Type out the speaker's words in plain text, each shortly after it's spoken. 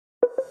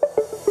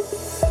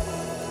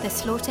The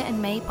Slaughter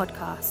and May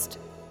podcast.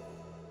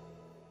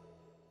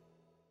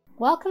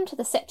 Welcome to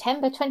the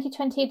September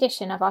 2020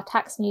 edition of our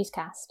tax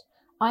newscast.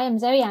 I am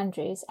Zoe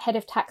Andrews, Head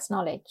of Tax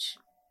Knowledge.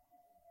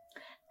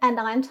 And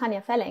I'm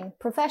Tanja, Velling,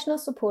 Professional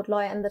Support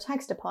Lawyer in the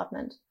Tax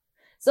Department.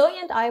 Zoe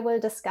and I will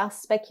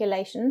discuss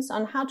speculations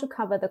on how to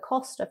cover the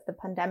cost of the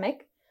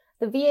pandemic,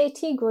 the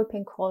VAT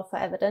grouping call for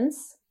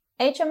evidence,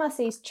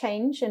 HMRC's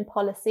change in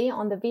policy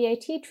on the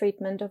VAT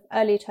treatment of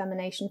early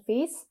termination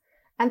fees,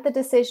 and the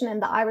decision in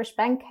the Irish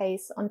bank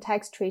case on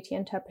tax treaty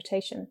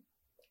interpretation.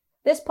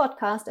 This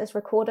podcast is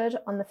recorded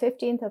on the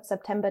 15th of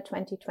September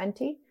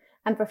 2020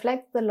 and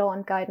reflects the law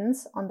and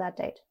guidance on that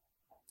date.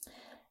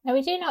 Now,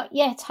 we do not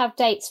yet have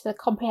dates for the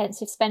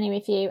comprehensive spending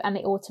review and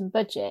the autumn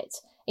budget.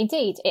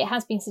 Indeed, it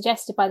has been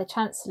suggested by the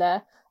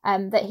Chancellor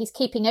that he's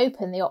keeping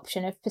open the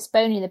option of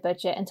postponing the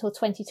budget until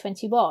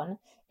 2021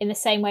 in the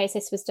same way as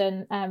this was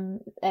done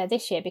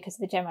this year because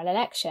of the general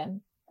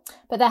election.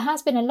 But there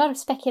has been a lot of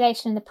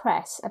speculation in the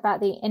press about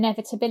the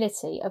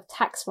inevitability of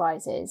tax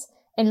rises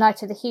in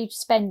light of the huge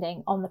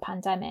spending on the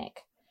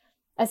pandemic.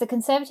 As the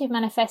Conservative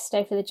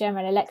manifesto for the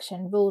general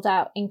election ruled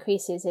out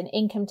increases in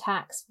income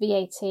tax,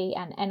 VAT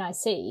and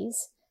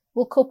NICs,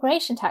 will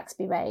corporation tax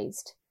be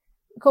raised?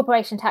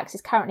 Corporation tax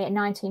is currently at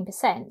 19%,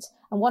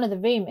 and one of the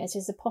rumours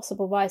is a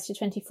possible rise to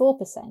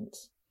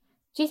 24%.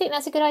 Do you think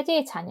that's a good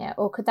idea, Tanja,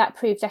 or could that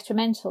prove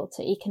detrimental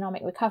to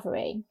economic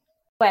recovery?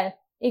 Well,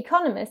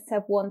 economists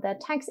have warned that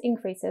tax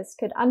increases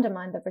could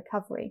undermine the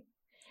recovery.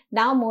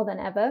 Now more than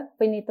ever,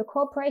 we need the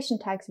corporation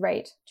tax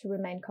rate to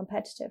remain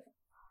competitive.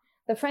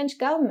 The French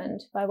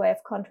government, by way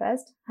of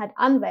contrast, had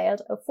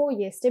unveiled a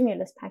 4-year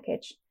stimulus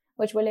package,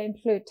 which will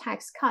include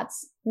tax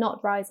cuts,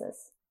 not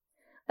rises.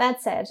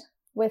 That said,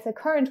 with the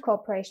current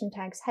corporation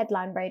tax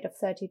headline rate of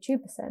 32%,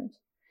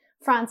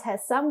 France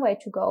has some way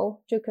to go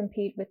to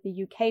compete with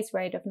the UK's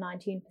rate of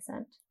 19%.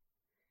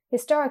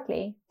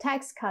 Historically,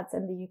 tax cuts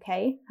in the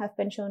UK have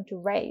been shown to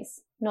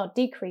raise, not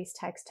decrease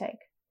tax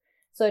take,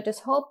 so it is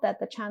hoped that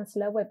the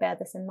Chancellor will bear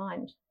this in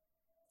mind.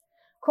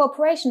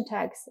 Corporation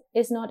tax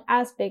is not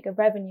as big a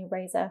revenue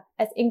raiser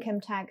as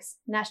income tax,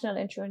 national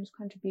insurance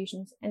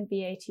contributions and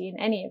VAT in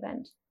any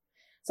event,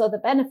 so the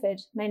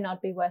benefit may not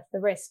be worth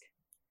the risk.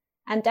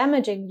 And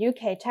damaging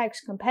UK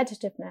tax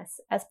competitiveness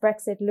as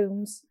Brexit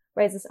looms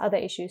raises other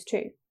issues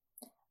too.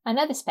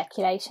 Another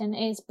speculation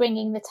is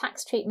bringing the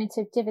tax treatment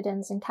of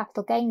dividends and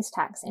capital gains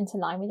tax into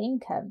line with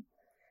income.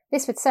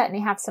 This would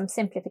certainly have some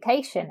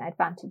simplification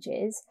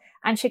advantages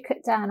and should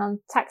cut down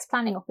on tax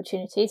planning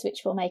opportunities,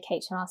 which will make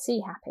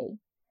HMRC happy.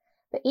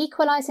 But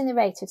equalising the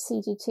rate of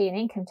CGT and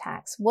income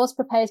tax was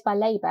proposed by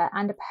Labour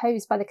and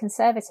opposed by the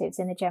Conservatives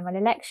in the general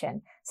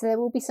election, so there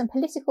will be some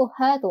political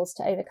hurdles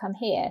to overcome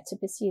here to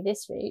pursue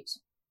this route.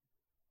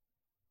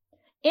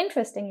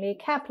 Interestingly,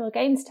 capital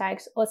gains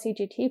tax, or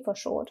CGT for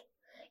short,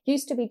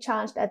 used to be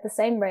charged at the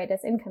same rate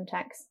as income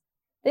tax.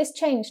 This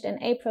changed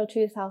in April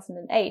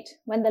 2008,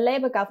 when the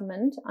Labour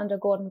government under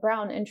Gordon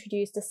Brown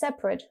introduced a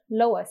separate,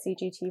 lower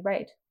CGT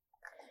rate.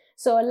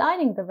 So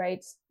aligning the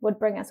rates would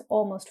bring us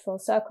almost full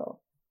circle.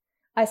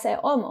 I say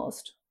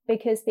almost,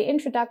 because the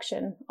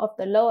introduction of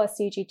the lower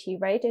CGT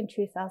rate in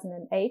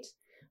 2008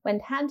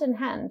 went hand in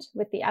hand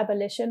with the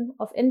abolition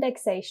of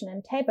indexation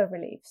and taper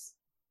reliefs.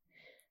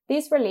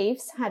 These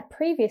reliefs had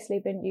previously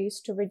been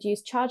used to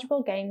reduce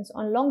chargeable gains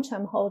on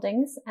long-term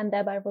holdings and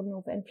thereby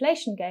remove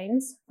inflation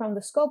gains from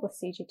the scope of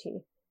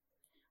CGT.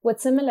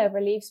 Would similar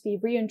reliefs be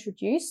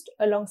reintroduced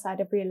alongside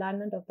a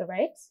realignment of the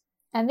rates?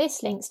 And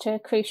this links to a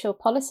crucial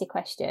policy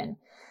question,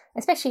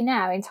 especially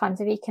now in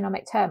times of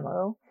economic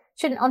turmoil.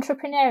 Shouldn't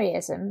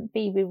entrepreneurism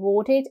be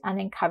rewarded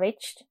and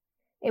encouraged?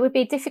 It would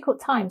be a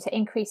difficult time to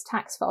increase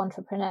tax for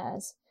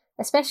entrepreneurs,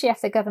 especially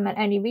after the government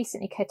only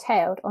recently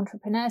curtailed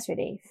entrepreneurs'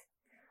 relief.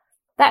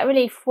 That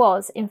relief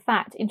was, in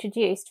fact,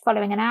 introduced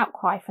following an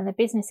outcry from the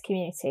business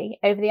community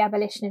over the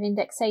abolition of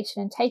indexation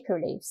and taper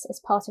reliefs as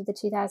part of the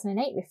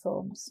 2008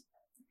 reforms.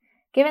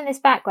 Given this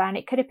background,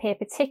 it could appear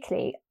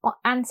particularly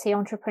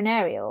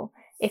anti-entrepreneurial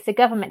if the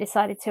government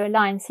decided to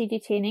align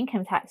CGT and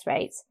income tax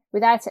rates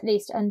without at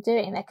least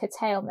undoing their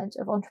curtailment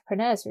of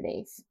entrepreneurs'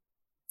 relief.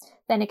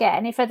 Then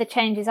again, if other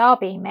changes are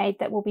being made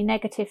that will be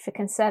negative for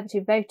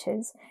Conservative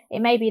voters, it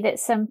may be that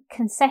some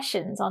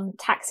concessions on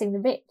taxing the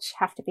rich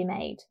have to be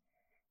made.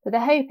 But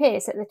the hope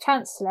is that the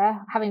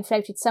Chancellor, having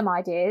floated some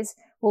ideas,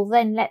 will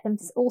then let them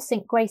all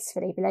sink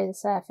gracefully below the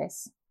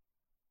surface.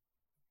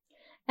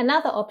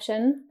 Another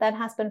option that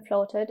has been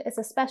floated is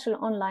a special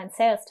online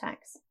sales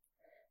tax.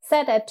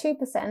 Set at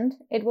 2%,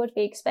 it would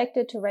be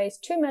expected to raise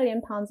 £2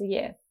 million a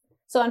year,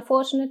 so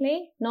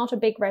unfortunately not a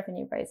big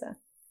revenue raiser.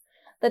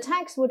 The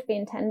tax would be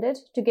intended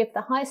to give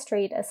the high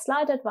street a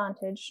slight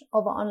advantage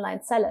over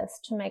online sellers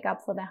to make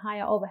up for their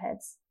higher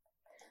overheads.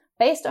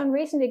 Based on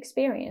recent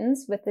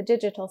experience with the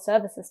digital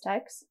services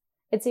tax,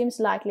 it seems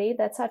likely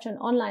that such an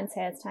online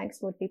sales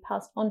tax would be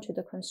passed on to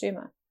the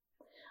consumer.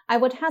 I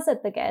would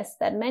hazard the guess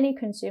that many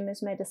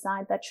consumers may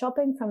decide that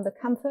shopping from the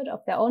comfort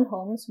of their own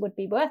homes would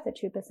be worth a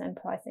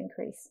 2% price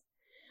increase.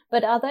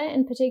 But other,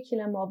 in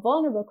particular more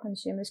vulnerable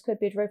consumers could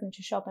be driven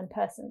to shop in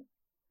person.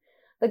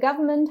 The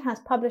government has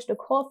published a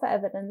call for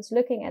evidence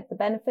looking at the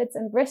benefits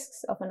and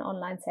risks of an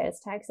online sales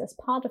tax as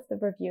part of the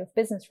review of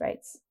business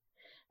rates.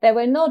 There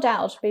will no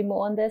doubt be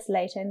more on this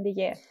later in the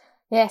year.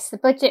 Yes, the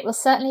budget will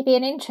certainly be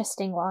an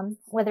interesting one,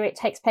 whether it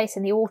takes place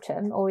in the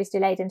autumn or is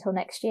delayed until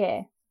next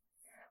year.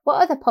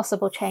 What other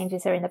possible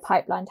changes are in the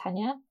pipeline,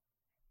 Tanja?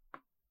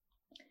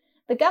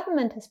 The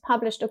government has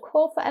published a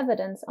call for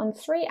evidence on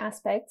 3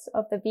 aspects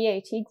of the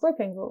VAT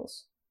grouping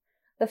rules.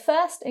 The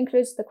first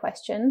includes the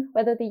question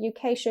whether the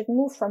UK should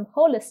move from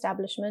whole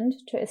establishment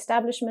to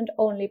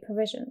establishment-only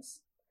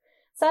provisions.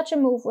 Such a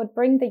move would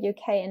bring the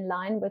UK in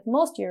line with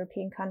most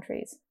European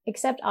countries,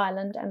 except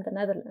Ireland and the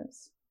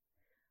Netherlands.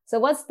 So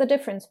what's the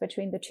difference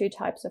between the 2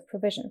 types of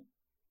provision?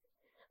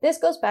 This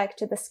goes back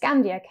to the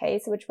Scandia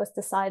case, which was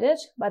decided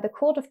by the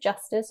Court of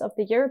Justice of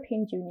the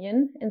European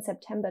Union in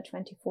September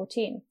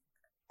 2014.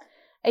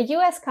 A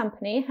US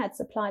company had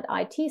supplied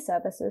IT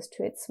services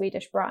to its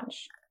Swedish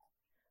branch.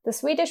 The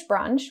Swedish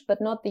branch,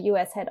 but not the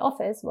US head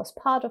office, was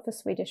part of a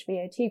Swedish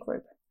VAT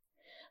group.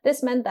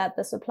 This meant that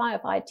the supply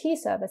of IT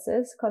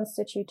services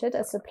constituted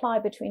a supply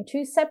between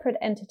 2 separate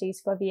entities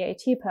for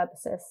VAT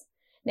purposes,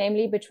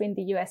 namely between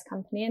the US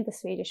company and the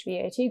Swedish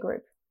VAT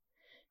group.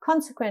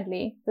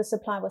 Consequently, the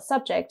supply was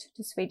subject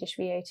to Swedish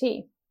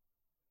VAT.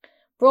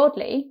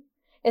 Broadly,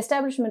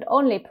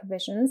 establishment-only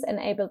provisions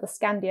enable the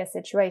Scandia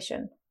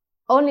situation.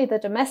 Only the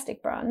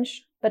domestic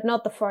branch, but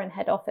not the foreign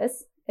head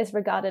office, is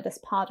regarded as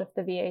part of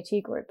the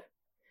VAT group.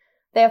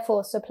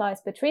 Therefore, supplies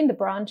between the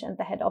branch and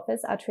the head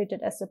office are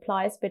treated as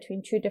supplies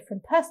between 2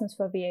 different persons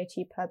for VAT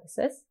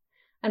purposes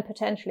and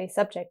potentially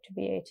subject to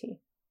VAT.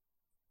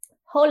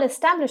 Whole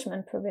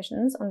establishment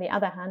provisions, on the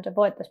other hand,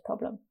 avoid this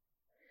problem.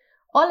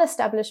 All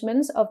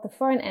establishments of the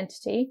foreign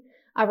entity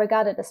are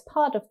regarded as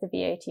part of the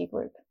VAT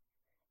group.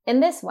 In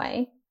this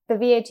way, the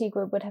VAT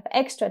group would have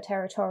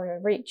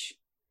extraterritorial reach.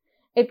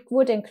 It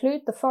would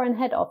include the foreign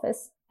head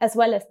office as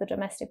well as the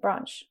domestic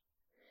branch.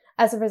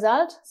 As a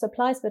result,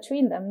 supplies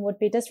between them would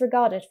be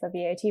disregarded for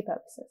VAT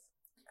purposes.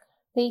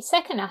 The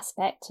second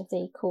aspect of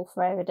the call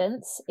for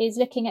evidence is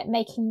looking at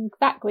making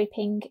VAT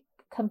grouping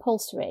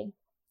compulsory.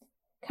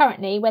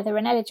 Currently, whether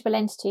an eligible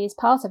entity is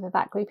part of a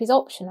VAT group is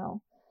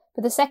optional,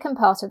 but the second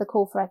part of the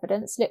call for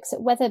evidence looks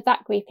at whether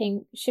VAT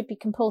grouping should be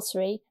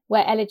compulsory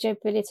where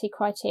eligibility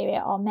criteria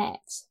are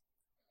met.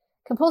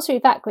 Compulsory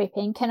VAT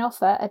grouping can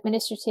offer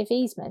administrative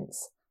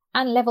easements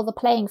and level the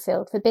playing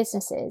field for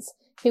businesses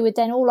who would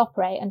then all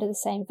operate under the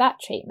same VAT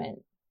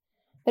treatment.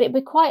 But it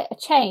would be quite a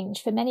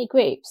change for many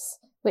groups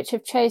which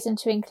have chosen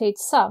to include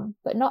some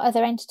but not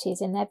other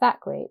entities in their VAT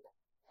group,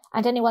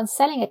 and anyone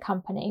selling a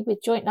company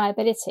with joint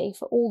liability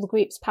for all the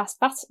group's past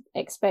VAT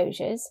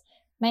exposures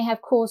may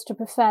have cause to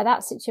prefer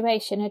that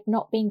situation had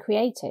not been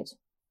created.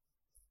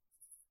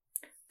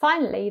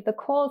 Finally, the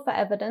call for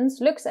evidence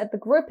looks at the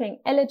grouping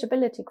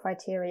eligibility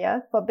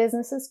criteria for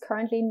businesses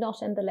currently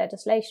not in the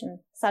legislation,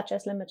 such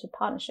as limited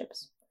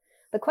partnerships.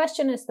 The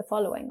question is the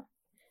following.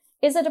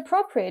 Is it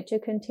appropriate to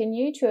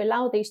continue to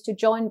allow these to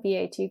join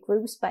VAT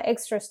groups by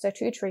extra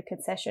statutory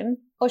concession,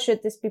 or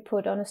should this be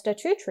put on a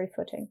statutory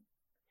footing?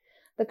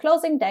 The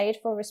closing date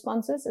for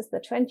responses is the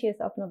 20th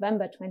of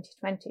November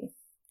 2020.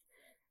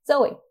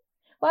 Zoe,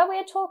 while we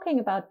are talking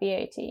about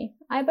VAT,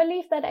 I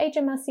believe that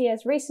HMRC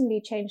has recently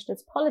changed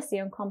its policy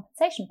on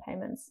compensation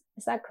payments.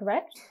 Is that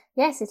correct?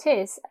 Yes, it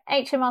is.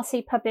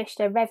 HMRC published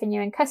a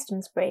Revenue and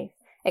Customs brief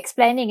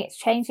explaining its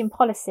change in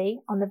policy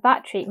on the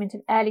VAT treatment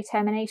of early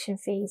termination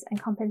fees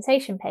and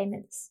compensation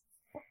payments.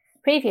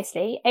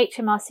 Previously,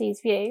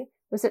 HMRC's view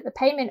was that the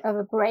payment of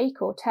a break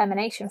or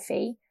termination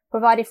fee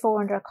provided for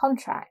under a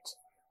contract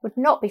would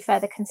not be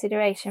further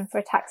consideration for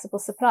a taxable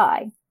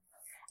supply,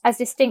 as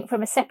distinct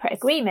from a separate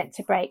agreement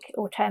to break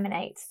or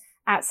terminate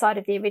outside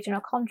of the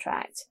original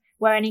contract,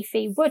 where any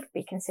fee would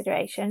be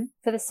consideration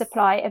for the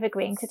supply of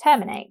agreeing to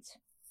terminate.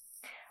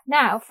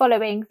 Now,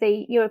 following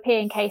the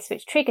European case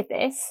which triggered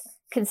this,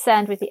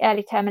 concerned with the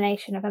early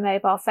termination of a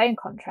mobile phone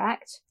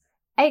contract,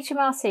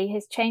 HMRC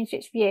has changed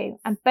its view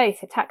and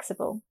both are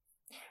taxable.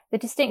 The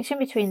distinction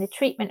between the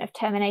treatment of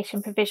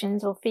termination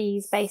provisions or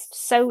fees based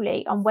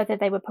solely on whether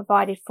they were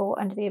provided for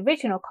under the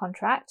original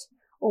contract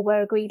or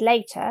were agreed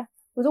later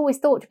was always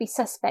thought to be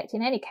suspect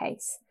in any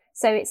case,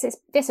 so its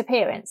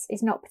disappearance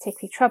is not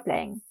particularly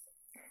troubling.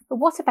 But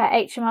what about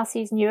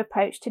HMRC's new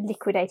approach to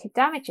liquidated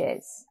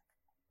damages?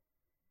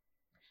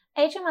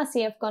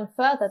 HMRC have gone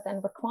further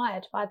than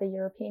required by the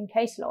European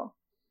case law.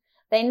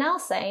 They now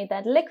say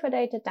that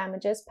liquidated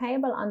damages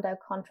payable under a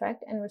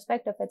contract in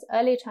respect of its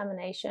early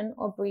termination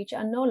or breach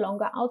are no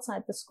longer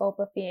outside the scope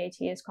of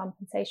VAT as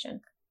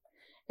compensation.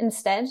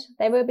 Instead,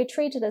 they will be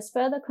treated as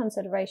further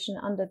consideration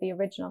under the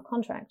original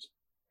contract.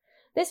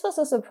 This was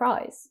a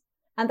surprise,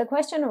 and the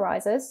question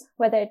arises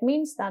whether it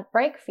means that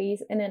break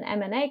fees in an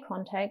M&A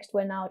context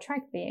will now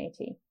attract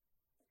VAT.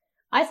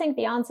 I think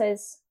the answer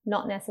is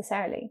not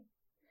necessarily.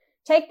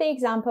 Take the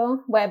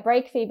example where a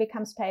break fee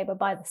becomes payable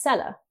by the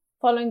seller,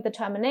 following the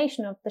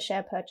termination of the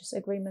share purchase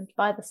agreement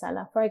by the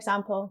seller, for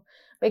example,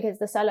 because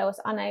the seller was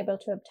unable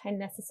to obtain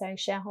necessary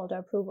shareholder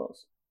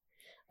approvals.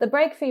 the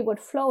break fee would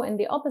flow in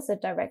the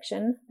opposite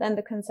direction than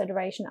the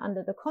consideration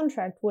under the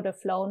contract would have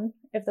flown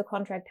if the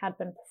contract had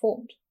been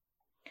performed.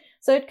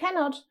 So it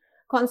cannot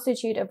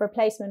constitute a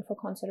replacement for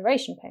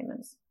consideration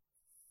payments.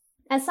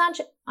 As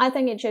such, I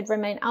think it should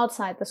remain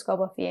outside the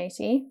scope of VAT,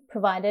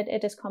 provided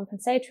it is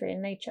compensatory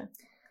in nature.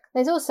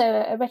 There's also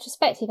a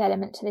retrospective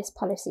element to this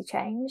policy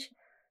change.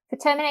 For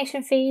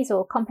termination fees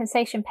or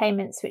compensation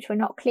payments which were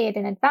not cleared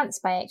in advance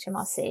by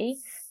HMRC,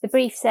 the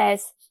brief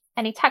says,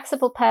 any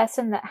taxable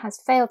person that has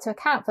failed to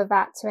account for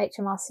VAT to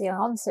HMRC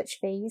on such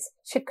fees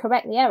should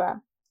correct the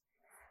error.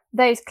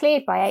 Those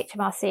cleared by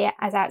HMRC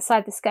as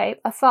outside the scope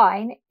are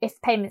fine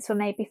if payments were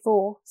made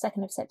before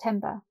 2nd of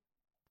September.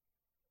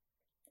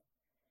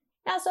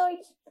 Now,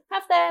 Zoe,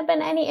 have there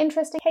been any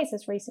interesting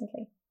cases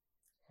recently?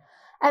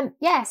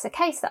 Yes, a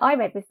case that I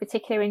read with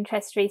particular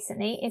interest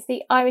recently is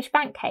the Irish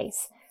bank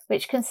case,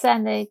 which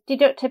concerned the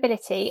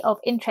deductibility of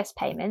interest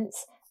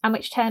payments and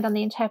which turned on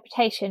the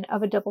interpretation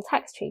of a double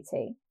tax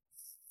treaty.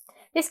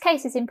 This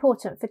case is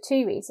important for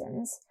two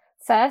reasons.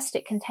 First,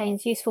 it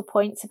contains useful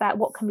points about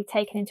what can be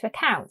taken into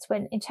account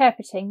when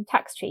interpreting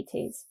tax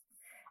treaties.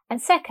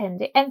 And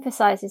second, it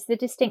emphasises the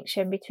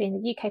distinction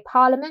between the UK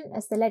Parliament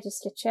as the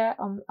legislature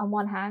on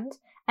one hand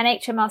and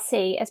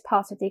HMRC as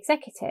part of the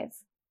executive.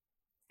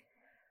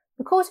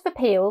 The Court of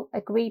Appeal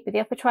agreed with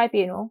the upper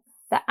tribunal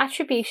that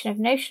attribution of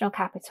notional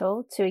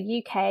capital to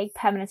a UK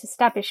permanent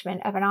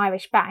establishment of an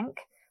Irish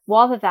bank,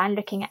 rather than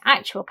looking at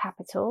actual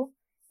capital,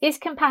 is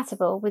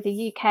compatible with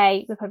the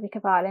UK Republic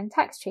of Ireland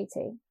tax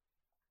treaty.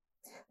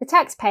 The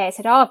taxpayers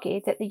had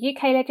argued that the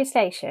UK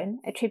legislation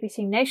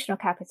attributing notional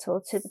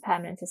capital to the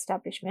permanent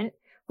establishment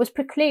was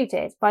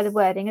precluded by the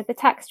wording of the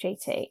tax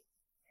treaty.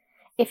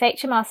 If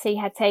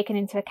HMRC had taken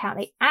into account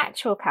the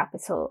actual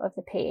capital of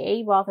the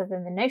PE rather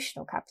than the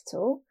notional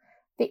capital,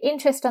 the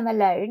interest on the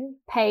loan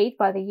paid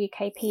by the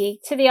UK PE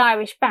to the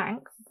Irish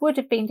bank would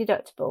have been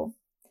deductible,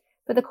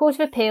 but the Court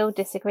of Appeal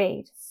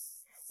disagreed.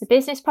 The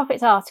business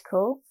profits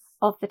article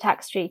of the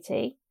tax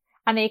treaty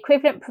and the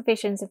equivalent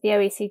provisions of the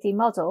OECD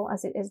model,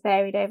 as it has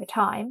varied over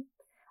time,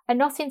 are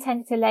not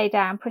intended to lay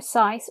down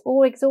precise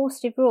or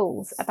exhaustive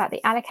rules about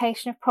the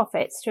allocation of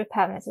profits to a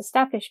permanent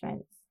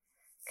establishment.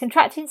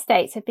 Contracting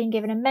states have been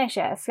given a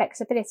measure of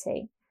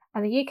flexibility,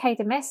 and the UK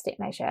domestic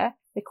measure,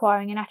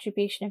 requiring an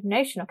attribution of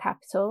notional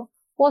capital,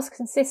 was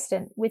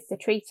consistent with the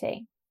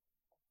treaty.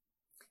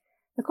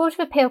 The Court of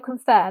Appeal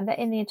confirmed that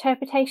in the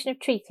interpretation of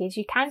treaties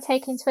you can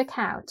take into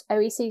account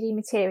OECD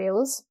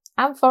materials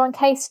and foreign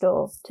case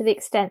law to the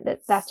extent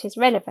that that is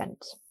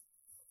relevant.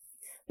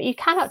 But you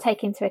cannot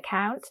take into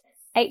account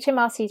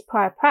HMRC's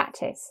prior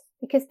practice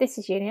because this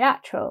is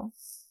unilateral.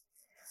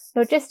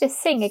 Lord Justice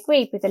Singh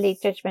agreed with the lead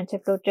judgment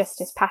of Lord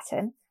Justice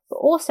Patten, but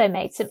also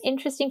made some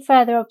interesting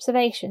further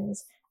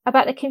observations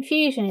about the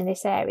confusion in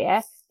this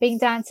area being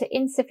down to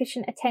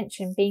insufficient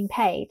attention being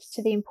paid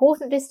to the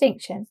important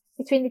distinction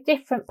between the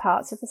different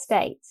parts of the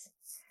state.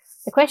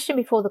 The question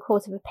before the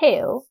Court of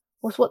Appeal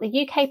was what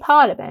the UK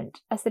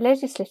Parliament, as the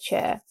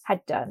legislature,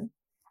 had done,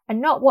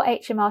 and not what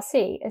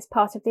HMRC, as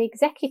part of the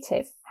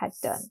executive, had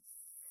done.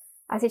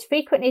 As is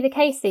frequently the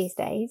case these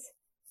days,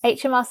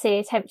 HMRC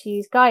attempt to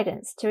use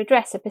guidance to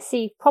address a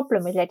perceived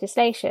problem with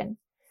legislation,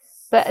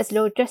 but as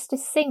Lord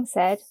Justice Singh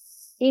said,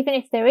 even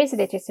if there is a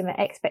legitimate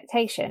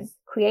expectation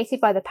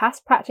created by the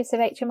past practice of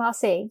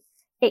HMRC,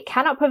 it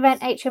cannot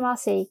prevent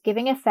HMRC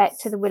giving effect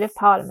to the will of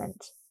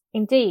Parliament.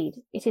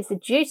 Indeed, it is the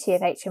duty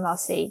of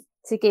HMRC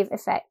to give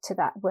effect to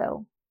that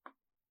will.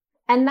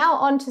 And now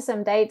on to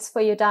some dates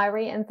for your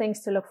diary and things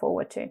to look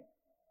forward to.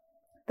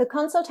 The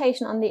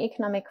consultation on the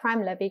Economic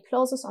Crime Levy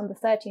closes on the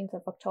 13th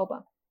of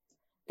October.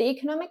 The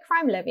Economic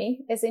Crime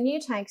Levy is a new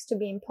tax to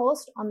be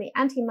imposed on the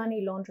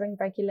anti-money laundering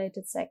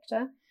regulated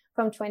sector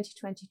from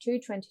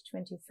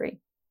 2022-2023.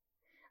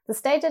 The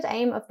stated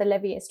aim of the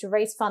levy is to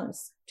raise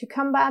funds to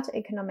combat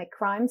economic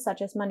crime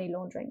such as money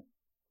laundering.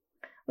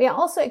 We are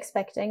also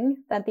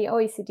expecting that the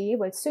OECD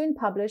will soon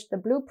publish the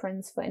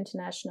blueprints for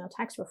international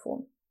tax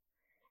reform.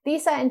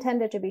 These are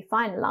intended to be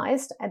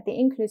finalized at the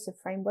Inclusive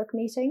Framework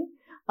meeting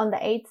on the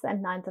 8th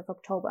and 9th of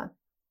October,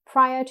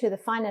 prior to the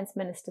Finance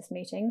Ministers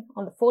meeting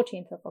on the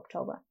 14th of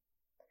October.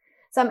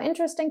 Some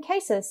interesting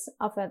cases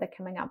are further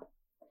coming up.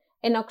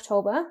 In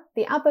October,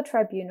 the upper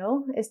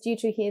tribunal is due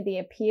to hear the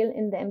appeal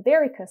in the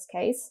Umbericus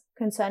case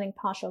concerning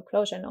partial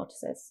closure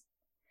notices.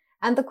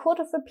 And the Court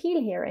of Appeal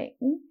hearing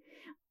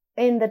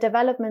in the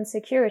Development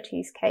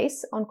Securities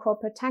case on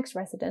corporate tax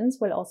residence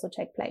will also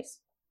take place.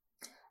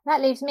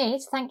 That leaves me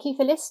to thank you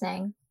for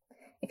listening.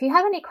 If you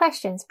have any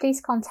questions,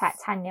 please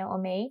contact Tanja or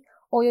me,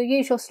 or your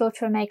usual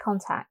Slaughter and May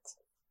contact.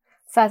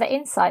 Further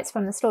insights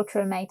from the Slaughter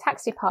and May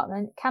Tax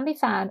Department can be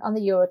found on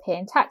the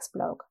European Tax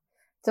blog,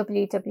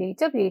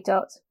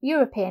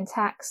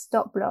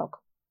 www.europeantax.blog.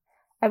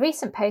 A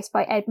recent post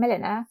by Ed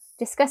Milliner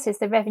discusses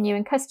the Revenue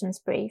and Customs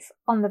brief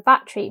on the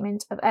VAT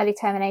treatment of early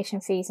termination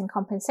fees and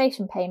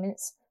compensation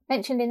payments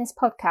mentioned in this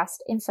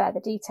podcast in further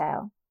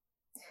detail.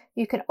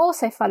 You can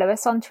also follow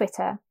us on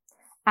Twitter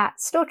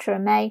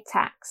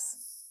 @SlaughterandMayTax.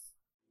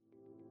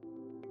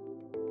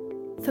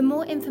 For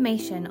more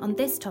information on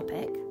this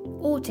topic,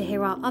 or to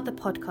hear our other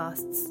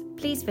podcasts,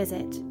 please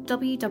visit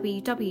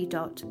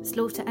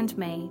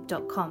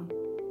www.slaughterandmay.com.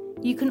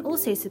 You can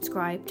also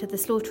subscribe to the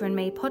Slaughter and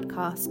May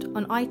podcast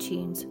on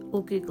iTunes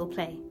or Google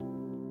Play.